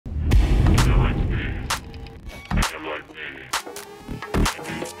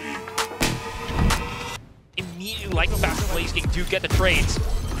like fast plays do get the trades.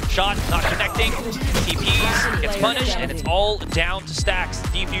 Shot not connecting, TPs, gets punished, and it's all down to stacks.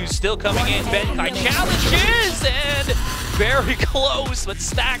 Defuse still coming in, Benkai challenges, and very close, but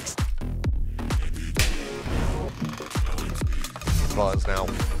stacks. Buzz now.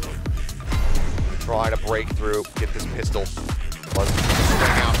 Try to break through, get this pistol. Buzz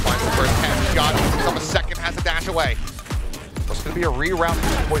swing out, finds the first headshot, picks up a second, has a dash away. It's going to be a reroute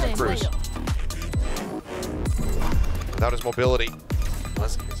for Poison Cruise. Without his mobility,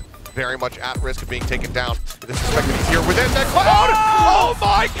 Buzz is very much at risk of being taken down. It is suspected he's here within the cloud! Oh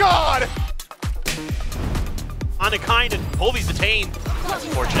my god! Unkind and Polvy's detained. That's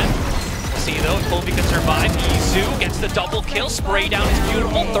unfortunate. We'll see though if Polvy can survive. Izu gets the double kill, spray down is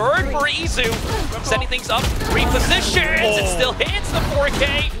beautiful. Third for Izu, setting things up, repositions, it still hits the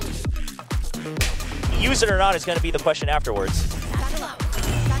 4K. Use it or not is going to be the question afterwards.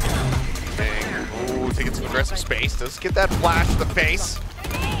 Ooh, taking some aggressive space, does get that flash to the face.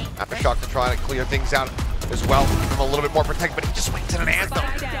 Aftershock to try to clear things out as well, give him a little bit more protect, but he just waits in an anthem.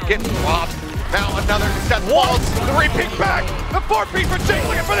 Getting robbed. Now another set falls, the repeat back, the 4-peat for Jake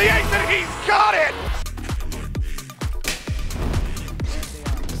looking for the 8th, and he's got it!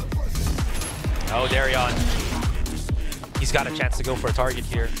 Oh, Darion. He's got a chance to go for a target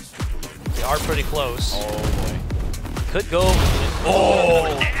here. They are pretty close. Oh boy. Could go.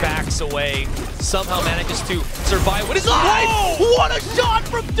 Oh, backs away. Somehow manages to survive. What is alive? What a shot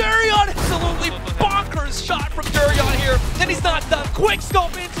from Darion! Absolutely bonkers shot from Darion here. And he's not done. Quick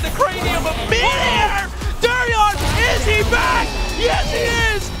scope into the cranium of midair. Darion, is he back? Yes, he is!